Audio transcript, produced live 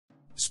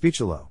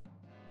Speechelo.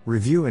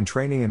 Review and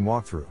training and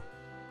walkthrough.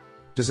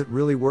 Does it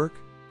really work?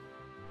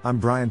 I'm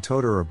Bryan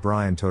Toder of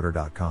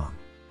BryanToder.com.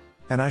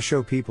 And I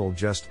show people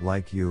just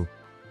like you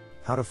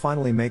how to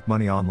finally make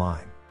money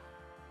online.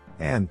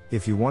 And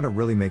if you want to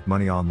really make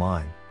money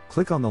online,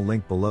 click on the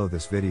link below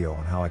this video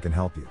on how I can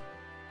help you.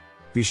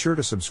 Be sure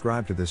to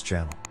subscribe to this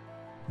channel.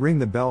 Ring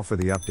the bell for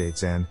the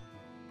updates and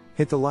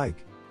hit the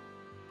like.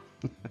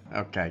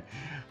 Okay,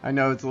 I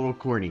know it's a little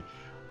corny,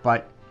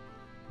 but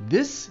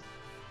this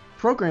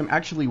program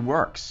actually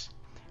works.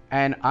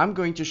 And I'm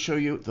going to show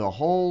you the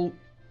whole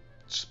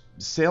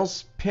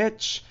sales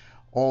pitch,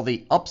 all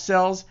the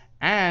upsells,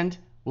 and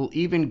we'll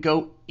even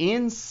go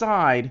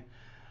inside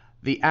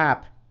the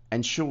app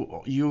and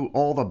show you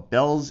all the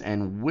bells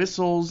and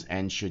whistles,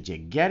 and should you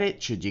get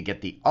it, should you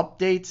get the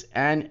updates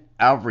and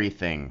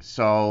everything.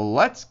 So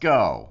let's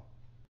go.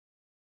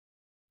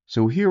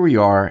 So here we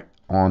are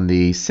on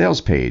the sales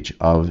page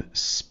of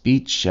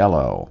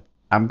Speechelo.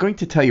 I'm going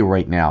to tell you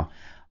right now,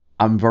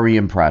 I'm very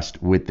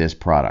impressed with this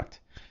product.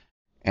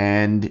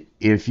 And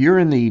if you're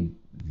in the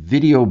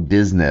video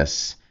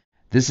business,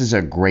 this is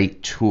a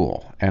great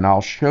tool. And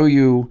I'll show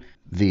you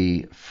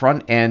the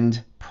front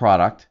end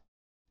product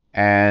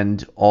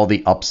and all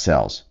the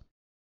upsells.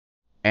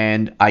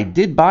 And I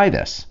did buy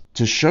this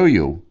to show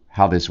you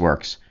how this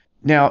works.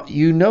 Now,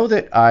 you know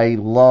that I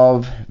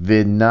love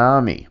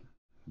Vidnami.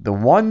 The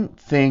one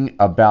thing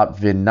about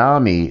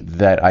Vidnami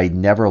that I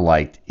never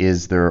liked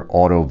is their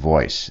auto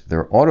voice.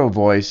 Their auto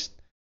voice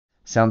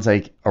sounds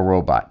like a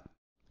robot.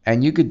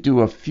 And you could do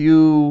a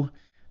few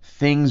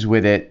things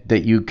with it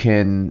that you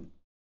can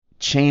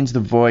change the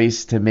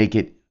voice to make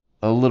it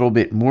a little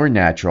bit more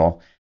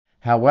natural.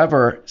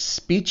 However,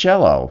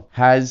 Speechelo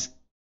has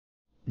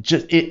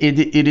just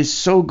it is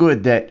so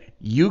good that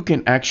you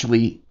can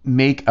actually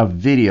make a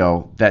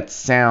video that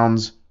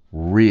sounds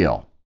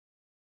real.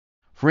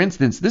 For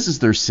instance, this is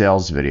their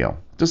sales video.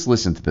 Just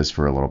listen to this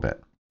for a little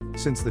bit.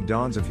 Since the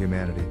dawns of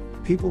humanity,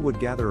 people would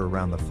gather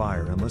around the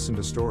fire and listen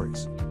to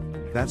stories.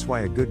 That's why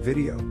a good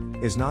video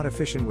is not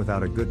efficient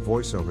without a good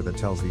voiceover that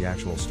tells the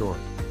actual story.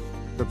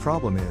 The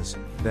problem is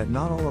that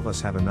not all of us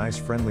have a nice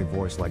friendly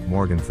voice like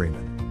Morgan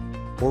Freeman.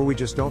 Or we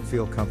just don't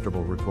feel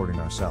comfortable recording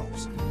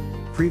ourselves.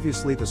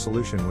 Previously, the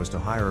solution was to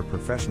hire a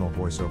professional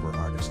voiceover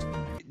artist.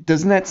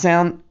 Doesn't that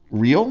sound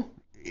real?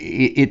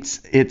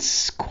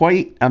 It's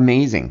quite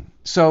amazing.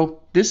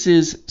 So this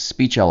is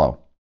Speechelo.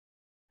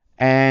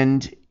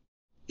 And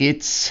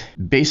it's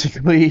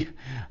basically,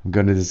 I'm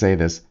going to say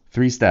this,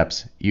 3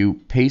 steps. You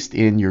paste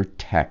in your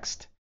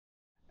text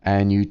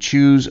and you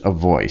choose a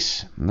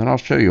voice. And then I'll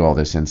show you all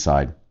this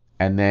inside.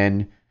 And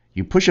then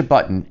you push a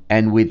button,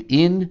 and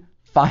within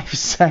 5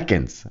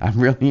 seconds, I'm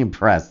really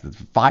impressed.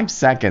 5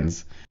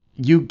 seconds,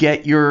 you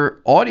get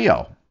your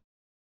audio.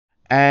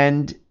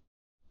 And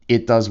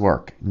it does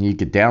work. You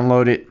could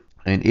download it,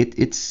 and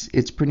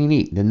it's pretty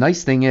neat. The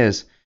nice thing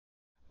is,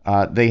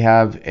 they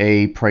have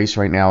a price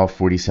right now of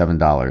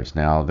 $47.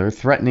 Now, they're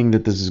threatening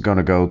that this is going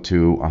to go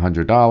to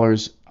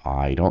 $100.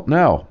 I don't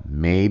know.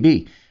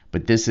 Maybe.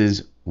 But this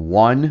is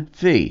one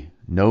fee,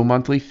 no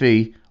monthly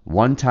fee,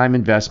 one-time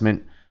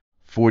investment,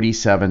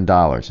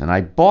 $47. And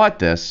I bought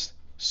this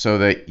so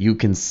that you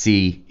can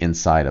see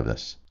inside of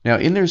this. Now,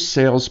 in their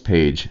sales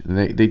page,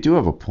 they do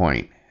have a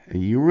point.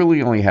 You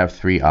really only have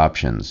 3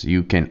 options.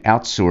 You can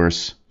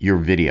outsource your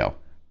video.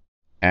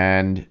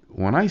 And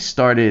when I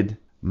started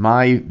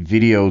my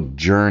video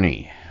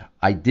journey,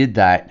 I did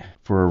that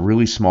for a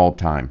really small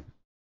time.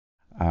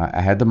 I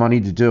had the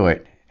money to do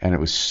it, and it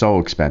was so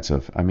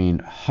expensive. I mean,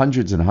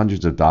 hundreds and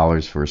hundreds of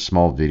dollars for a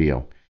small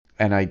video.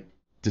 And I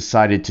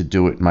decided to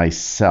do it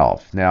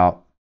myself.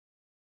 Now,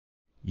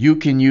 you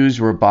can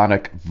use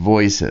robotic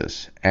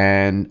voices,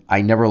 and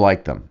I never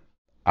liked them.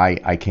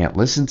 I can't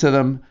listen to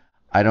them.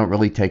 I don't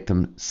really take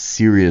them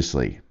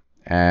seriously.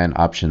 And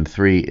option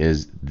 3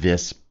 is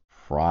this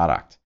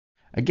product.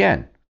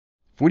 Again,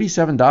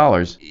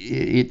 $47,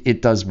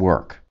 it does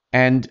work.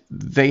 And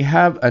they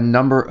have a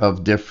number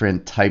of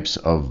different types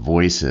of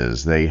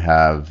voices. They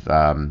have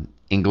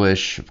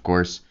English, of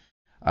course.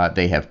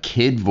 They have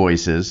kid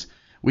voices,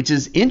 which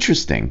is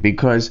interesting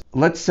because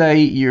let's say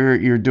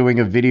you're doing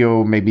a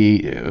video,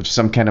 maybe of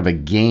some kind of a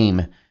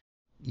game.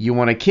 You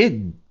want a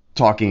kid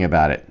talking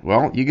about it.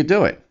 Well, you could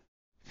do it.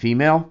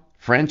 Female,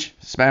 French,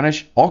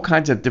 Spanish, all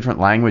kinds of different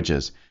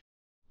languages.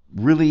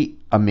 Really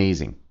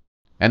amazing.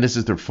 And this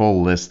is their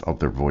full list of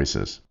their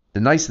voices.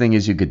 The nice thing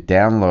is you could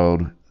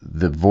download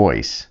the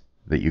voice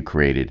that you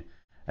created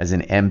as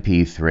an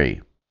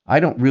MP3. I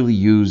don't really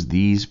use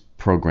these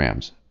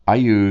programs. I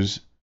use,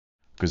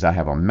 because I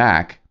have a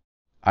Mac,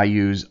 I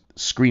use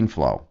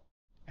ScreenFlow.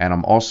 And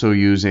I'm also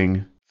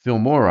using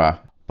Filmora,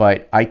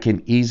 but I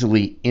can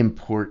easily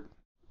import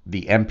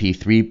the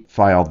MP3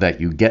 file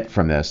that you get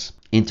from this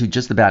into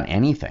just about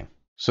anything.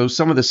 So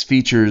some of these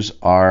features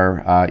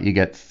are you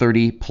get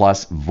 30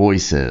 plus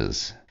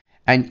voices.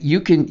 And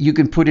you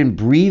can put in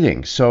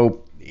breathing.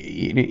 So,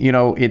 you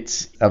know,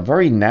 it's a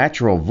very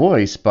natural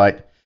voice,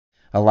 but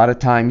a lot of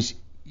times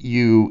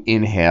you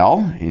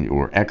inhale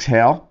or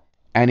exhale,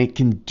 and it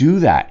can do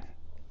that.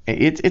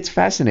 It's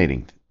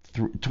fascinating.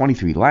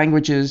 23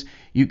 languages.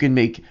 You can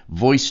make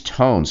voice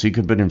tones, so you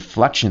can put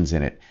inflections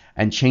in it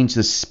and change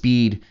the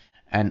speed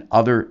and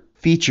other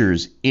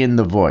features in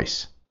the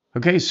voice.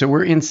 Okay, so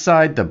we're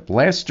inside the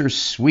Blaster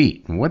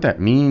Suite. And what that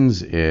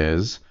means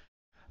is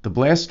the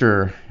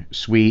Blaster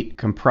Suite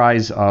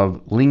comprised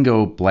of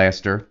Lingo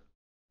Blaster,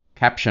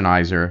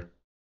 Captionizer,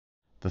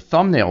 the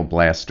Thumbnail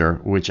Blaster,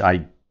 which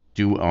I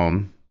do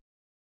own,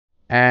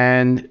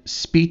 and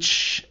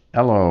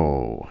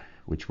Speechelo,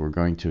 which we're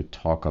going to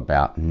talk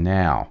about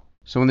now.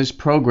 So in this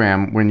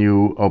program, when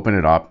you open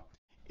it up,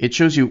 it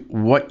shows you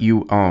what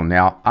you own.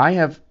 Now,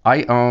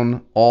 I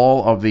own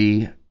all of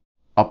the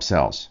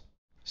upsells.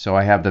 So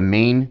I have the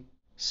main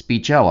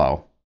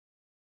Speechelo,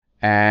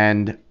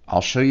 and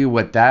I'll show you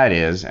what that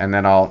is, and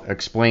then I'll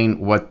explain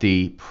what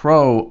the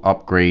Pro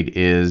upgrade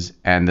is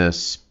and the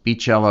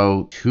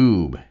Speechelo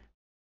Tube.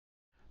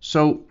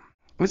 So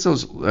let's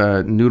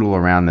noodle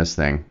around this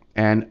thing.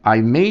 And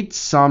I made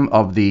some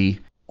of the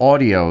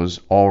audios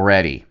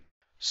already.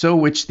 So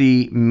which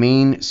the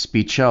main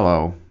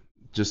Speechelo,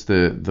 just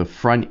the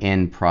front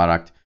end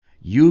product,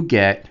 you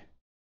get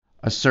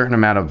a certain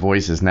amount of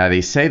voices. Now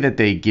they say that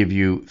they give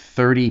you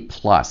 30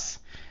 plus,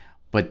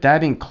 but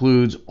that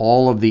includes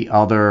all of the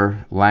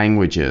other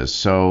languages.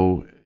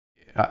 So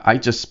I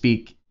just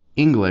speak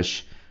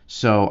English,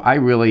 so I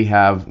really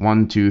have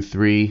 1, 2,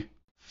 3,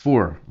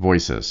 4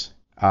 voices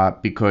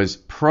because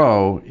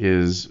Pro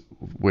is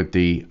with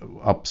the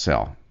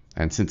upsell.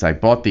 And since I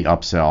bought the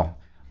upsell,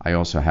 I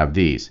also have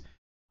these.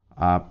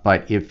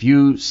 But if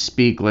you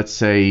speak, let's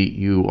say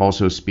you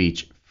also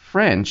speak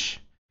French,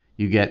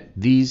 you get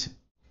these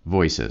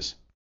voices.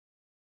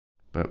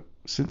 But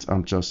since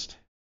I'm just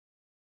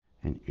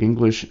an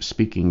English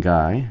speaking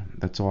guy,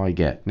 that's all I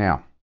get.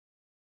 Now,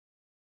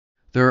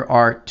 there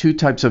are two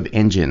types of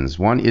engines.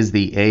 One is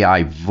the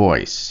AI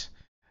voice,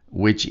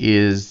 which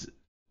is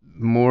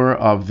more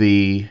of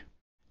the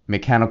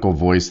mechanical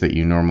voice that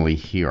you normally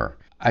hear.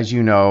 As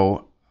you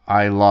know,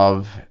 I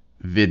love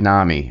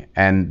Vidnami,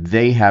 and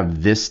they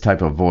have this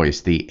type of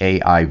voice, the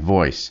AI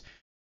voice.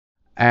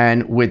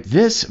 And with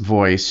this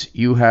voice,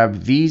 you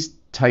have these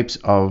types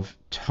of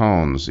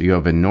tones. You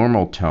have a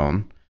normal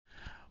tone,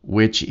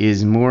 which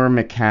is more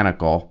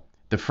mechanical.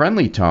 The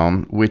friendly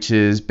tone, which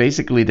is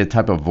basically the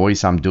type of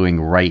voice I'm doing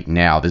right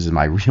now. This is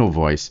my real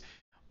voice,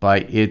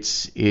 but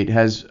it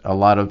has a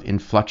lot of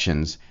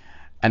inflections.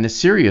 And the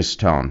serious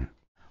tone,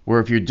 where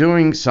if you're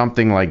doing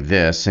something like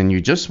this and you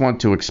just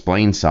want to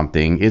explain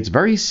something, it's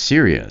very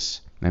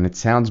serious, and it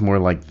sounds more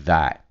like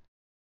that.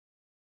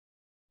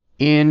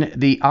 In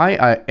the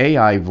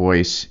AI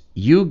voice,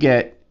 you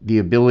get the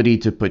ability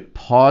to put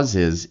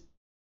pauses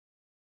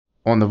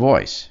on the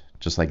voice,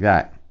 just like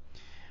that.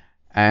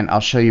 And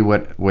I'll show you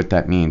what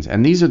that means.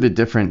 And these are the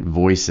different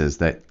voices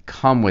that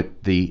come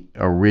with the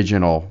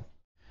original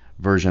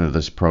version of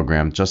this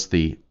program, just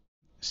the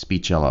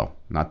Speechelo,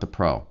 not the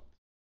Pro.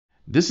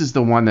 This is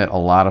the one that a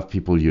lot of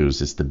people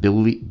use. It's the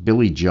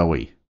Billy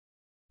Joey.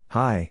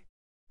 Hi,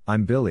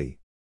 I'm Billy.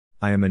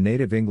 I am a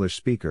native English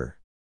speaker.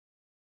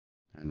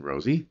 And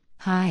Rosie?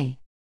 Hi,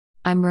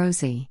 I'm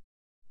Rosie.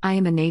 I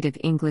am a native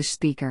English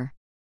speaker.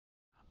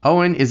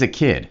 Owen is a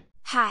kid.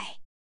 Hi,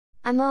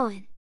 I'm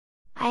Owen.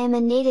 I am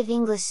a native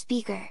English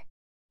speaker.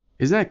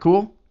 Isn't that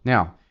cool?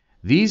 Now,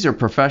 these are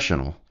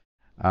professional.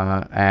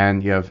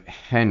 And you have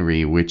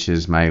Henry, which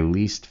is my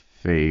least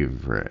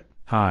favorite.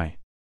 Hi,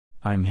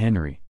 I'm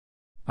Henry.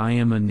 I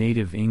am a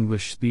native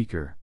English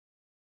speaker.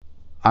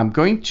 I'm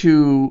going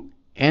to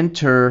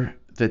enter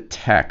the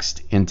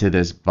text into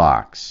this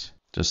box,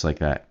 just like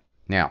that.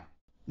 Now,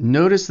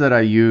 notice that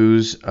I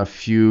use a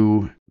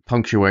few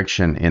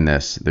punctuation in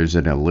this. There's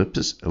an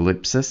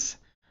ellipsis,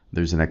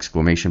 there's an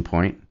exclamation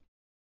point,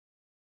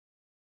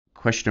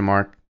 question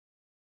mark,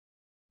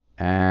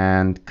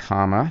 and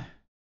comma,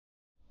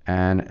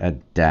 and a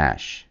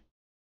dash.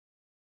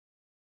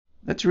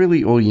 That's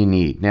really all you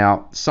need.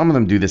 Now, some of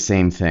them do the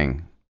same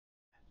thing.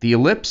 The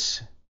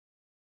ellipse,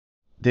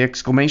 the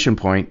exclamation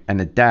point, and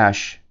the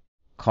dash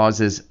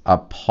causes a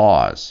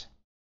pause.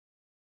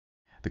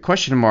 The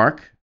question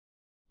mark,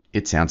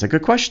 it sounds like a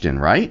question,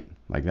 right?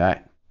 Like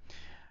that.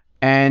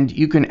 And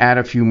you can add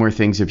a few more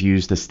things if you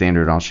use the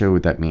standard. I'll show you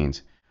what that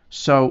means.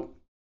 So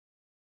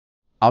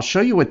I'll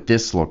show you what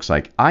this looks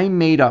like. I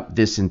made up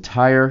this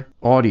entire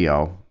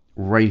audio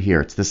right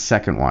here. It's the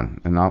second one,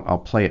 and I'll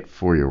play it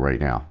for you right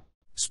now.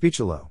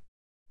 Speechelo.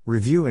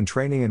 Review and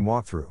training and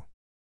walkthrough.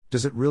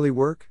 Does it really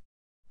work?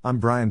 I'm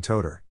Bryan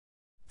Toder.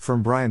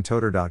 From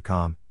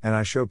BryanToder.com, and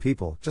I show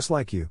people, just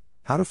like you,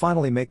 how to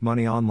finally make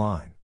money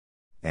online.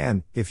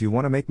 And, if you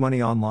want to make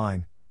money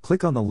online,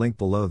 click on the link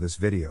below this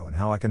video and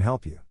how I can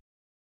help you.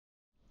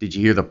 Did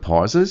you hear the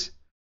pauses?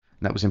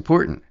 That was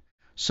important.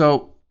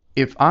 So,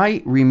 if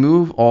I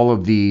remove all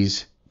of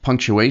these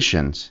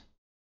punctuations,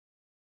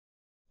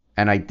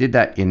 and I did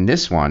that in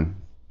this one,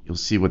 you'll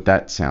see what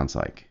that sounds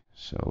like.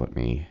 So let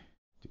me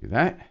do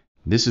that.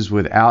 This is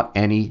without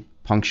any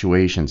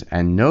punctuations.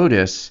 And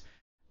notice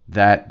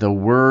that the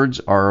words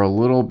are a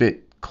little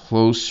bit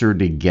closer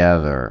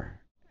together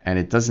and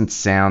it doesn't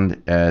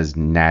sound as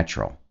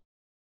natural.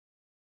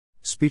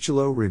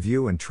 Speechelo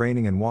review and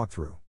training and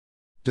walkthrough.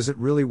 Does it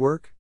really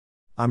work?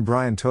 I'm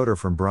Bryan Toder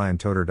from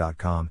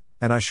BryanToder.com,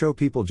 and I show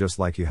people just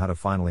like you how to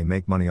finally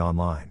make money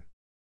online.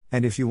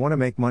 And if you want to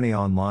make money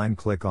online,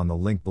 click on the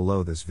link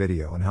below this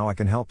video and how I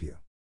can help you.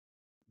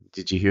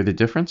 Did you hear the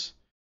difference?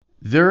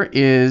 There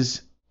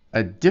is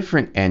a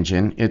different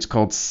engine. It's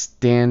called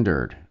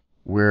Standard,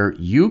 where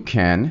you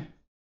can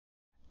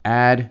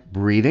add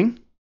breathing.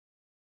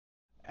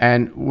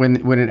 And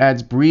when it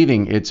adds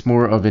breathing, it's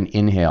more of an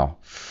inhale,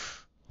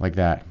 like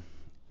that.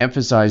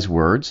 Emphasize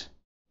words,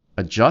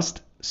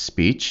 adjust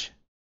speech,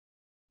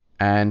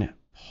 and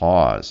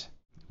pause,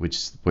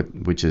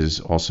 which is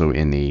also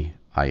in the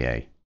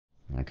IA.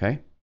 Okay?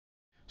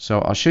 So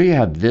I'll show you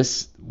how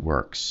this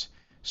works.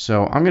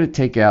 So I'm going to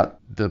take out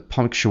the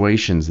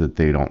punctuations that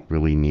they don't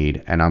really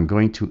need, and I'm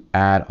going to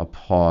add a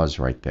pause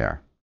right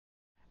there.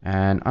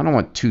 And I don't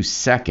want 2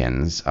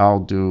 seconds. I'll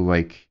do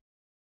like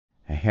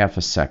a half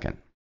a second.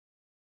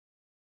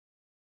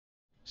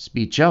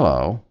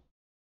 Speechelo,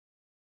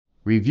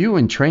 review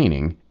and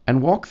training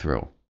and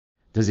walkthrough.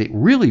 Does it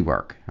really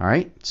work? All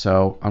right.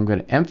 So I'm going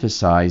to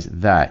emphasize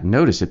that.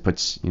 Notice it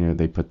puts,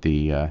 they put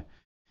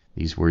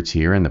these words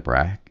here in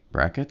the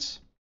brackets.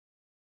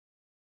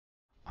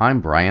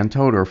 I'm Bryan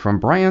Toder from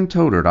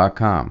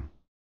BryanToder.com.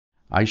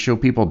 I show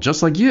people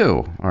just like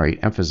you, all right,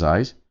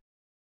 emphasize,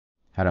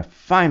 how to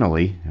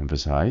finally,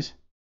 emphasize,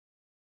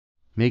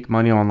 make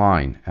money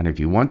online. And if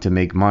you want to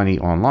make money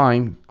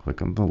online,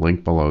 click on the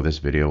link below this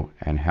video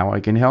and how I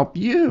can help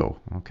you,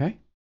 okay?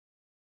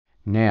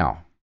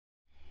 Now,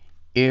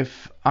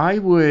 if I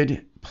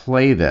would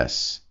play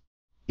this,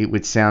 it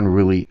would sound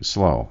really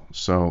slow.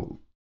 So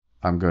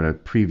I'm going to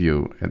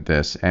preview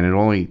this, and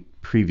it'll only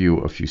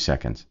preview a few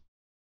seconds.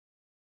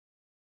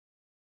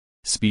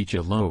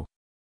 Speechelo.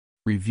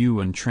 Review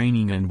and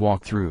training and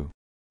walkthrough.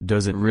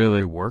 Does it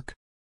really work?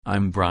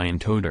 I'm Bryan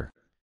Toder.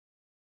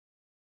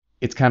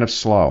 It's kind of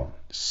slow.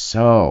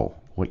 So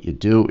what you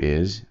do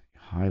is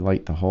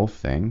highlight the whole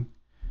thing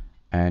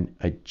and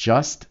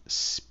adjust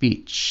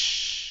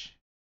speech.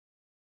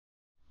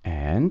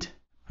 And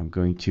I'm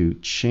going to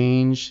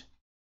change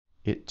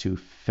it to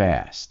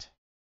fast.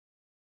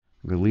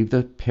 I'm going to leave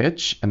the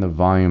pitch and the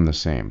volume the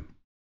same.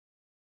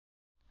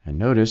 And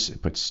notice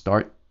it puts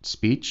start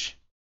speech,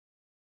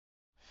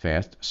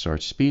 fast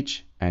start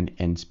speech, and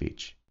end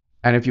speech.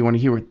 And if you want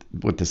to hear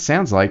what this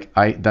sounds like,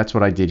 that's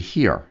what I did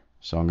here.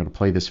 So I'm going to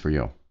play this for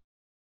you.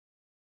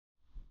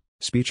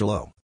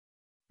 Speechelo.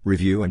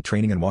 Review and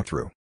training and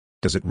walkthrough.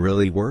 Does it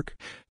really work?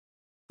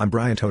 I'm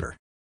Bryan Toder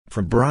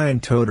from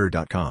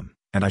BryanToder.com,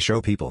 and I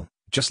show people,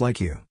 just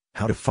like you,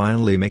 how to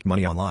finally make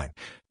money online.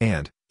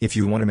 And if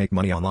you want to make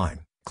money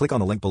online, click on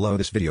the link below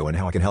this video and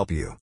how I can help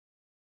you.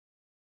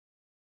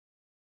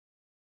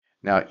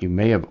 Now, you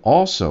may have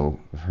also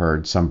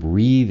heard some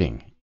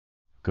breathing,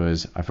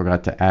 because I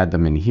forgot to add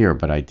them in here,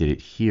 but I did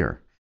it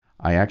here.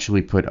 I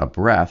actually put a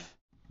breath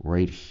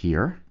right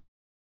here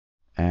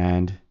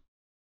and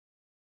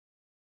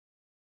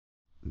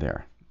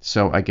there.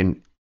 So I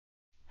can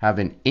have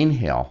an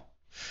inhale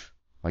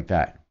like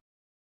that.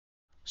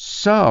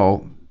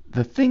 So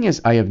the thing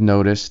is, I have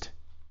noticed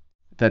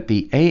that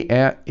the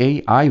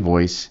AI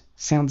voice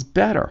sounds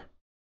better.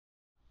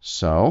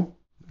 So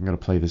I'm going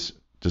to play this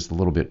just a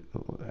little bit,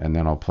 and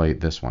then I'll play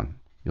this one.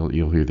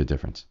 You'll hear the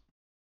difference.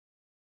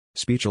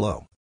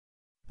 Speechelo.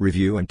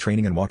 Review and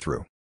training and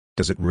walkthrough.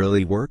 Does it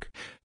really work?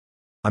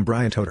 I'm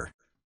Bryan Toder.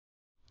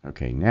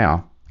 Okay,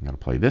 now I'm going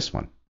to play this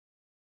one.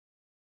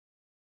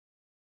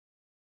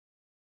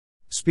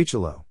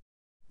 Speechelo.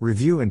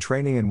 Review and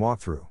training and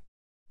walkthrough.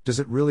 Does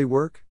it really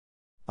work?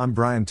 I'm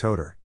Bryan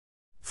Toder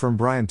from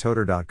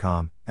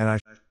BryanToder.com,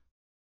 and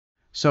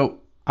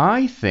So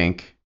I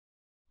think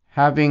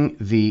having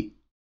the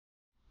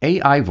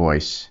AI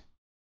voice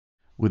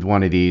with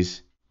one of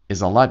these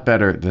is a lot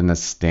better than the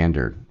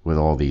standard with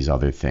all these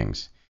other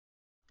things.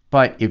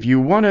 But if you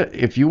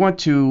want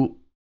to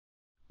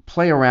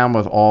play around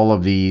with all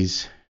of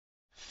these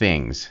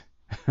things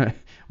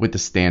with the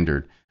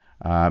standard,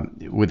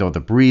 with all the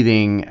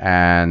breathing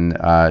and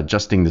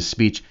adjusting the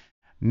speech,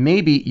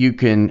 maybe you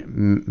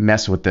can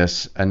mess with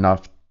this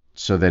enough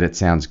so that it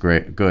sounds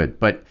good.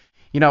 But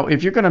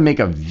if you're going to make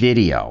a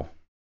video,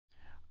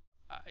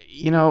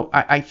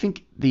 I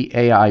think the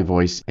AI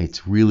voice,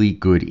 it's really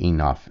good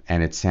enough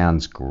and it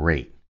sounds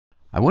great.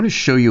 I want to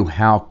show you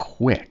how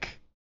quick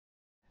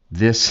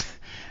this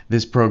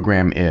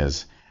program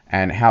is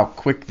and how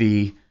quick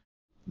the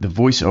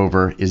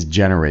voiceover is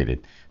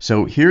generated.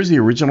 So here's the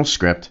original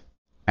script,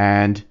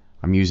 and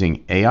I'm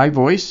using AI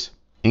voice,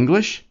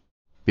 English,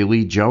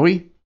 Billy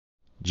Joey,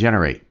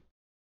 generate.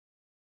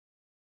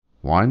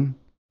 1,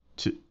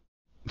 2,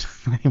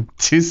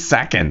 2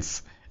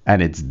 seconds,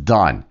 and it's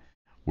done.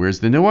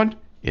 Where's the new one?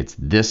 It's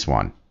this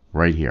one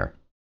right here.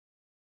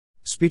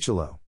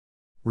 Speechelo.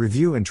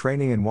 Review and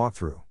training and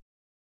walkthrough.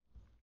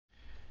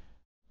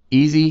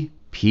 Easy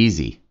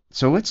peasy.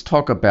 So let's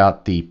talk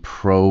about the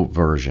pro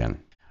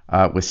version.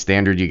 With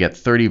standard, you get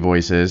 30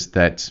 voices.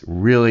 That's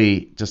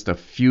really just a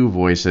few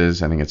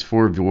voices. I think it's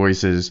 4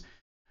 voices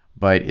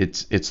but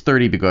it's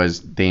 30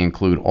 because they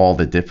include all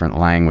the different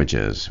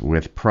languages.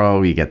 With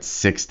Pro, you get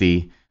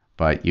 60,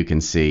 but you can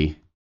see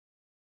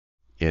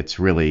it's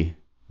really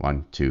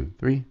 1, 2,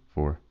 3,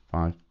 4,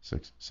 5,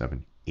 6,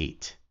 7,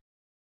 8.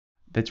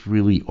 That's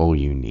really all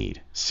you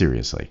need,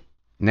 seriously.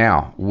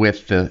 Now,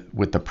 with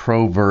the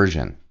Pro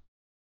version,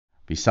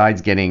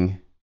 besides getting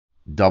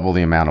double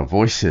the amount of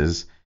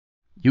voices,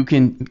 you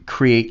can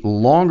create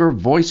longer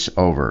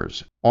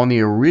voiceovers. On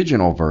the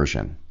original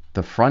version,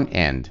 the front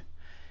end,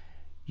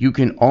 you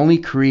can only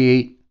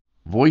create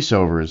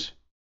voiceovers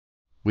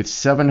with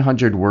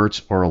 700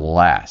 words or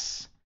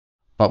less.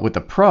 But with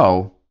the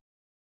Pro,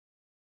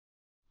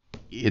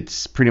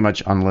 it's pretty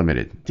much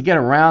unlimited. To get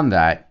around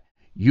that,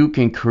 you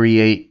can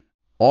create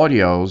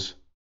audios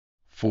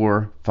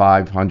 400,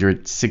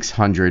 500,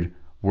 600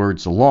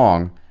 words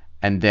long,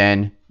 and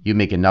then you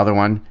make another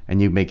one,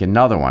 and you make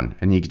another one,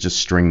 and you can just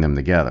string them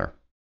together.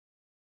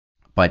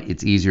 But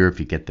it's easier if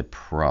you get the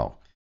Pro.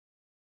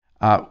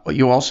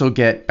 You also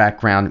get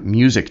background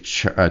music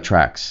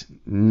tracks.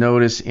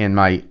 Notice in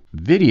my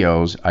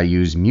videos, I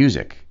use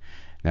music.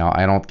 Now,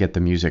 I don't get the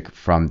music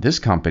from this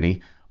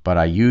company, but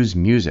I use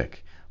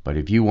music. But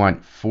if you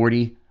want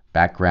 40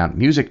 background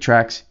music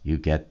tracks, you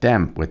get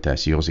them with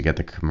this. You also get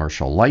the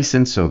commercial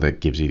license, so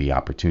that gives you the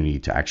opportunity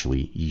to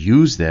actually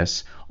use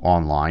this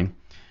online.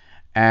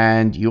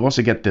 And you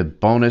also get the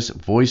bonus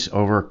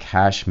voiceover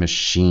cash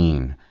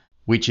machine,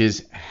 which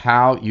is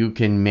how you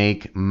can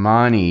make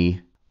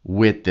money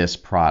with this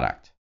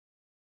product.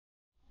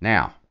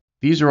 Now,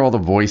 these are all the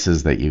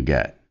voices that you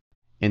get.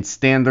 In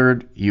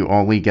standard, you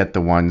only get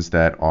the ones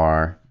that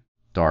are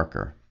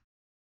darker.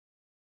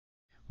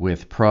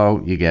 With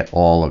Pro, you get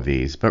all of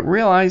these. But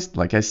realize,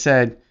 like I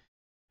said,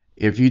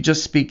 if you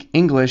just speak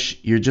English,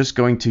 you're just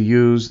going to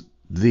use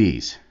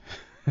these.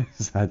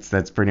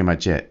 That's pretty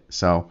much it.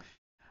 So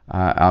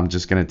I'm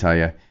just going to tell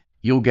you,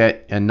 you'll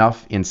get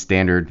enough in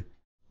standard,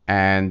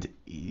 and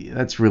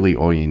that's really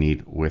all you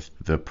need with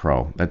the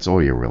Pro. That's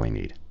all you really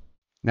need.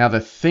 Now, the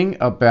thing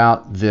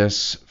about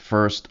this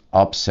first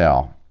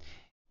upsell,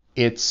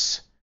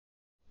 it's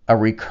a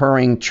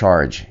recurring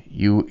charge.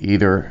 You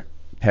either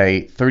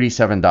pay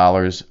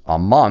 $37 a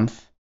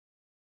month,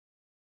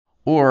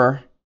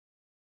 or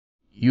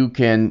you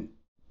can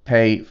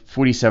pay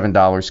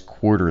 $47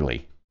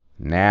 quarterly.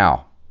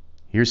 Now,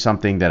 here's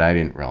something that I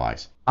didn't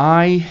realize.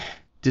 I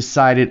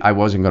decided I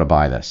wasn't going to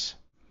buy this.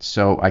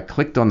 So I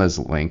clicked on this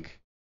link,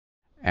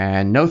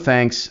 and no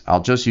thanks,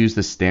 I'll just use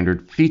the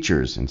standard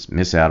features and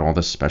miss out on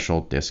the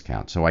special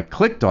discount. So I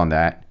clicked on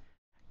that,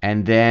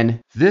 and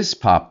then this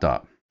popped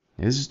up.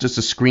 This is just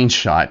a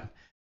screenshot.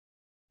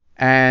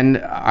 And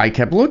I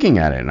kept looking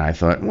at it, and I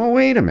thought, well,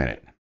 wait a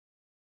minute.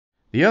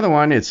 The other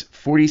one, it's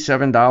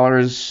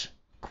 $47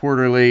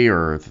 quarterly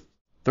or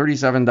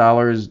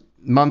 $37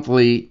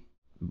 monthly,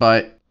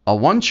 but a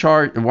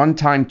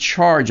one-time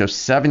charge of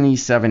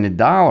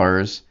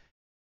 $77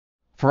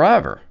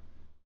 forever.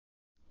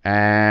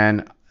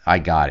 And I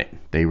got it.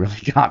 They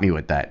really got me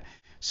with that.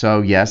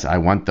 So yes, I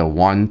want the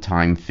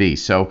one-time fee.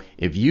 So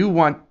if you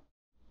want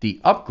the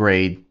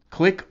upgrade,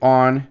 click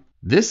on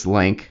this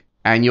link,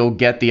 and you'll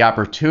get the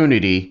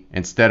opportunity,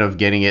 instead of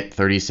getting it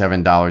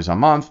 $37 a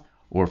month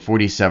or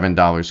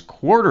 $47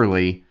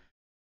 quarterly,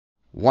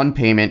 one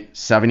payment,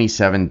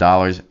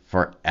 $77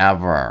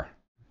 forever.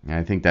 And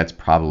I think that's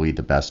probably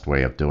the best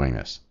way of doing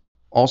this.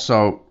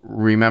 Also,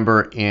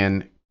 remember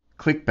in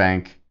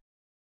ClickBank,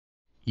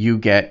 you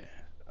get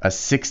a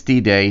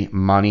 60-day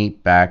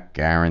money-back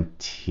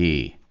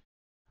guarantee.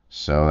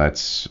 So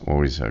that's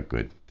always a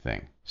good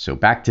thing. So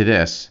back to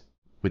this.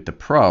 With the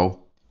Pro,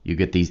 you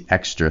get these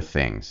extra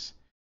things.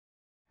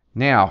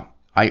 Now,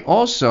 I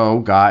also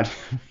got,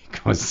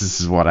 because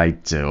this is what I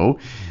do,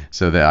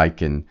 so that I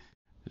can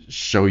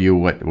show you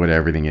what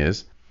everything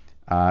is,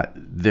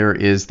 there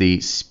is the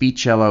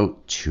Speechelo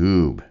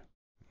tube.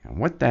 And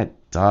what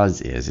that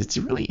does is, it's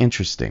really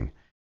interesting.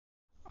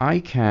 I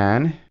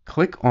can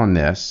click on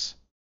this,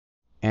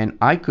 and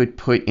I could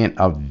put in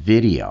a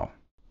video.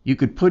 You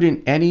could put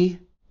in any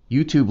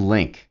YouTube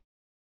link,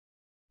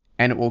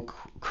 and it will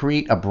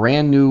create a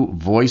brand new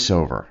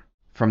voiceover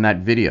from that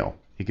video.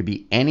 It could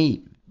be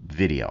any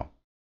video.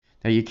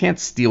 Now, you can't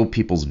steal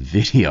people's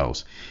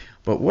videos,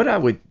 but what I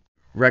would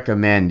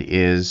recommend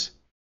is,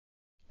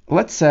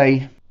 let's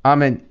say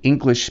I'm an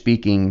English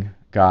speaking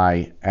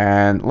guy,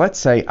 and let's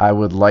say I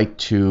would like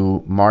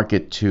to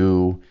market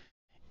to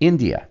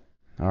India.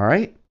 All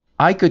right.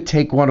 I could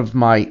take one of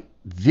my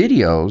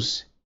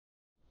videos,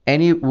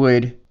 and it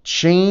would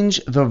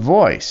change the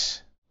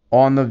voice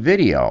on the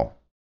video.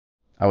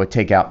 I would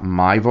take out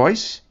my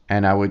voice,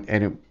 and I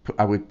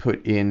would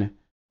put in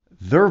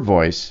their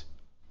voice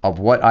of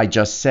what I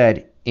just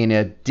said in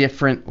a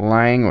different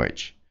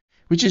language,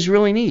 which is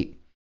really neat.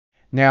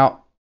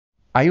 Now,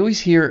 I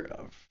always hear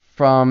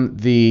from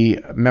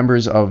the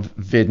members of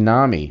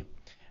Vidnami,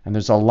 and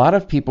there's a lot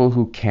of people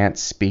who can't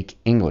speak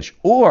English,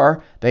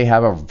 or they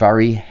have a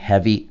very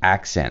heavy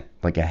accent,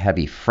 like a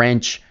heavy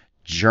French,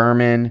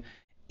 German,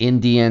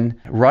 Indian,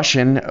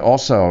 Russian.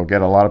 Also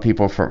get a lot of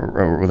people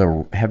with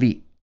a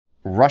heavy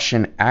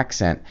Russian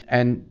accent,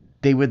 and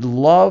they would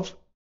love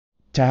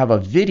to have a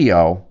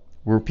video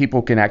where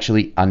people can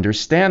actually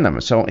understand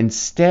them. So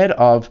instead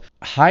of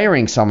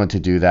hiring someone to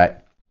do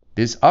that,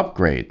 this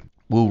upgrade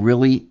will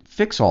really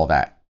fix all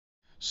that.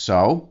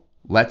 So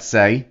let's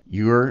say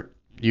you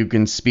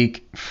can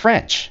speak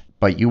French,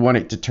 but you want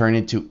it to turn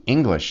into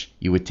English.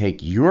 You would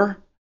take your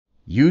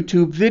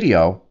YouTube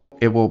video,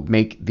 it will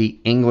make the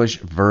English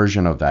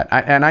version of that.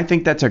 And I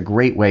think that's a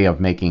great way of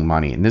making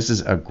money. And this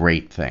is a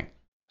great thing.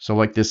 So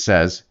like this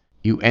says,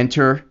 you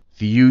enter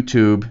the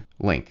YouTube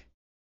link.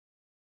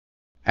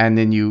 And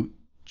then you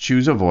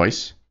choose a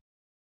voice,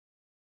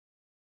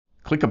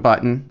 click a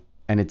button,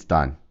 and it's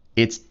done.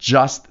 It's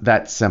just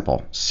that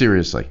simple.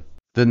 Seriously.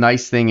 The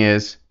nice thing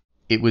is,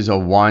 it was a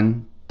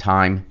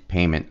one-time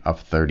payment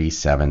of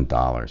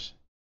 $37.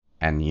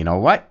 And you know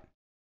what?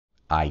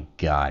 I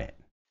got it.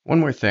 One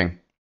more thing.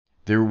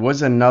 There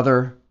was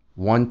another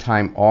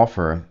one-time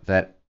offer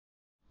that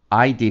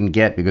I didn't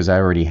get because I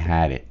already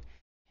had it.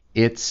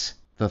 It's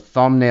the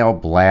Thumbnail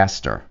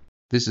Blaster.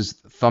 This is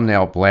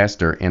Thumbnail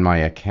Blaster in my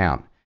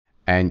account.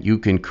 And you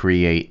can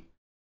create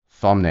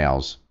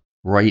thumbnails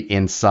right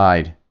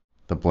inside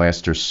the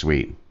Blaster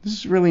suite. This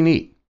is really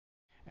neat.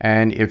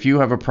 And if you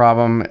have a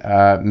problem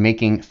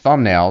making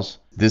thumbnails,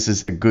 this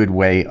is a good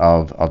way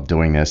of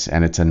doing this,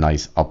 and it's a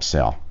nice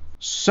upsell.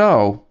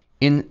 So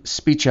in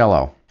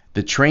Speechelo,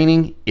 the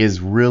training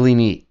is really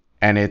neat,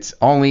 and it's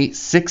only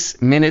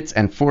 6 minutes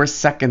and 4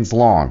 seconds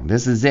long.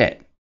 This is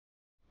it.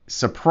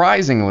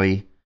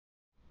 Surprisingly,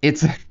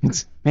 it's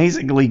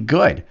amazingly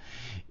good.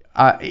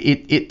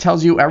 It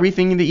tells you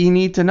everything that you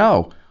need to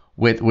know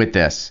with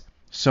this.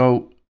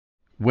 So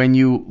when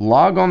you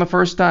log on the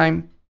first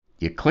time,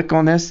 you click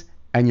on this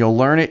and you'll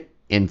learn it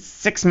in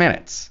 6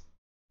 minutes.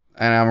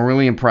 And I'm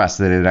really impressed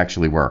that it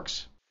actually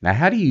works. Now,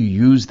 how do you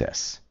use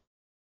this?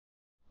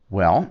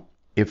 Well,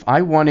 if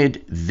I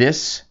wanted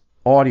this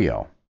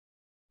audio,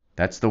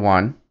 that's the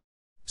one.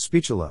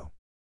 Speechelo.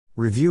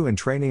 Review and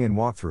training and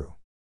walkthrough.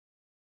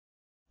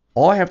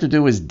 All I have to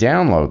do is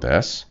download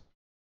this.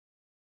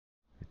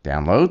 It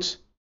downloads.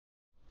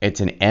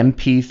 It's an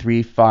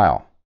MP3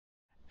 file.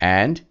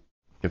 And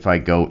if I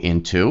go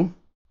into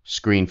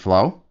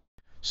ScreenFlow,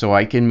 so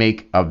I can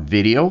make a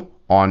video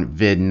on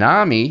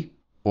Vidnami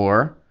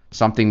or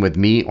something with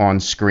me on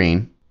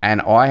screen,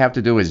 and all I have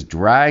to do is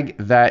drag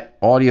that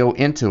audio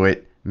into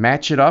it,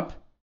 match it up,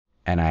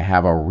 and I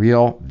have a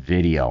real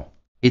video.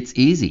 It's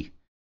easy.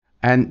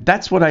 And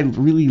that's what I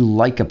really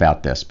like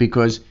about this,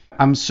 because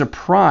I'm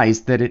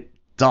surprised that it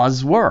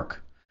does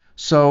work.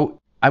 So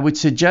I would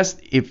suggest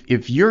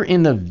if you're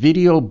in the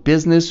video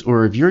business,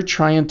 or if you're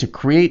trying to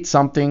create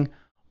something,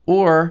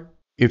 or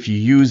if you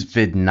use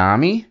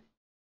Vidnami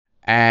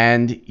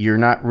and you're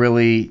not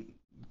really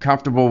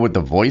comfortable with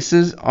the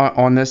voices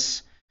on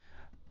this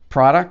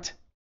product,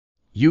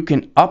 you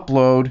can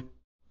upload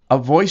a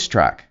voice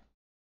track,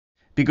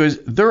 because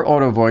their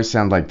auto voice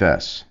sounds like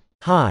this.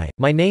 Hi,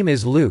 my name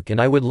is Luke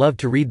and I would love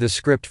to read the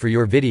script for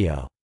your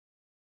video.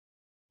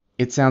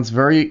 It sounds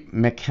very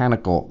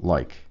mechanical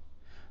like.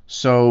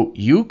 So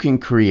you can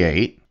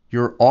create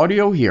your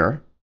audio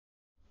here,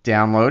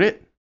 download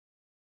it,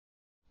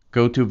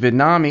 go to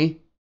Vidnami,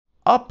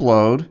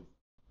 upload,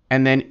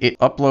 and then it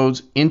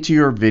uploads into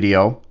your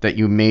video that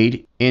you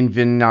made in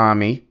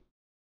Vidnami.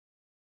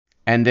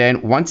 And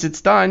then once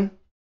it's done,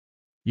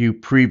 you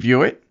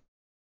preview it,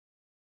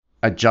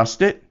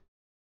 adjust it,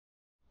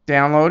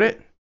 download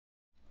it,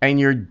 and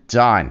you're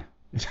done.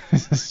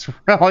 It's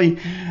really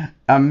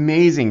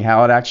amazing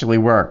how it actually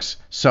works.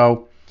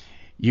 So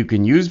you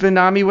can use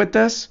Vidnami with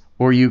this,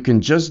 or you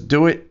can just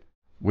do it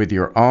with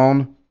your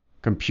own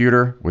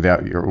computer, with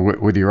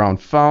your own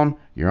phone,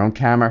 your own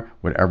camera,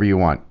 whatever you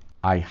want.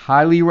 I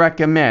highly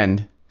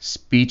recommend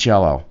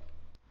Speechelo.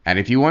 And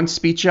if you want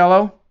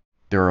Speechelo,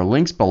 there are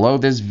links below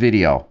this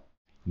video.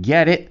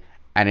 Get it,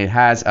 and it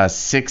has a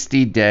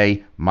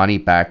 60-day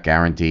money-back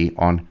guarantee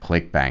on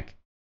ClickBank.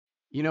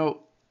 You know,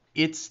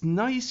 it's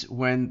nice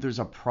when there's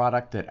a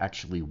product that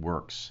actually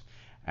works,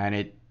 and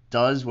it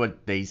does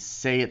what they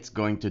say it's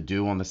going to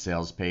do on the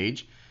sales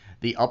page.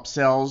 The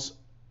upsells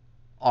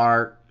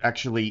are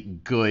actually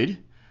good,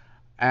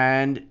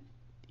 and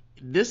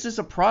this is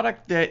a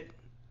product that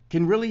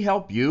can really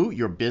help you,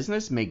 your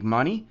business, make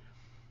money.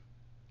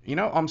 You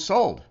know, I'm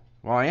sold.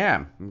 Well, I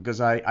am,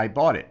 because I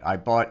bought it. I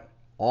bought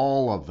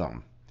all of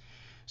them.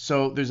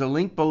 So there's a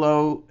link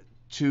below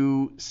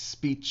to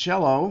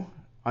Speechelo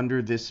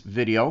under this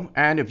video.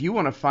 And if you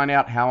want to find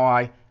out how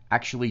I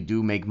actually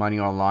do make money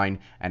online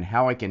and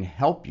how I can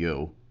help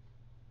you,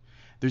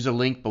 there's a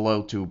link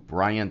below to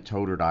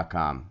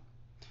BryanToder.com.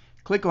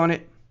 Click on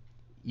it.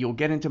 You'll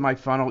get into my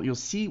funnel. You'll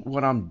see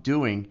what I'm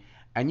doing,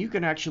 and you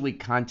can actually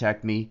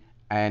contact me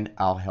and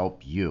I'll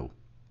help you.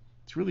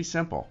 It's really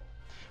simple.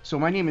 So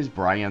my name is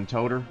Bryan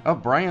Toder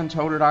of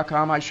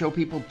BryanToder.com. I show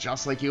people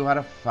just like you how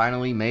to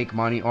finally make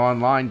money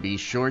online. Be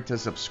sure to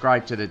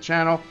subscribe to the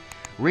channel,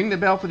 ring the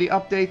bell for the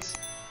updates,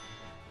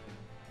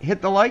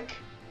 hit the like,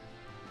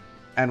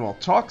 and we'll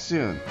talk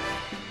soon.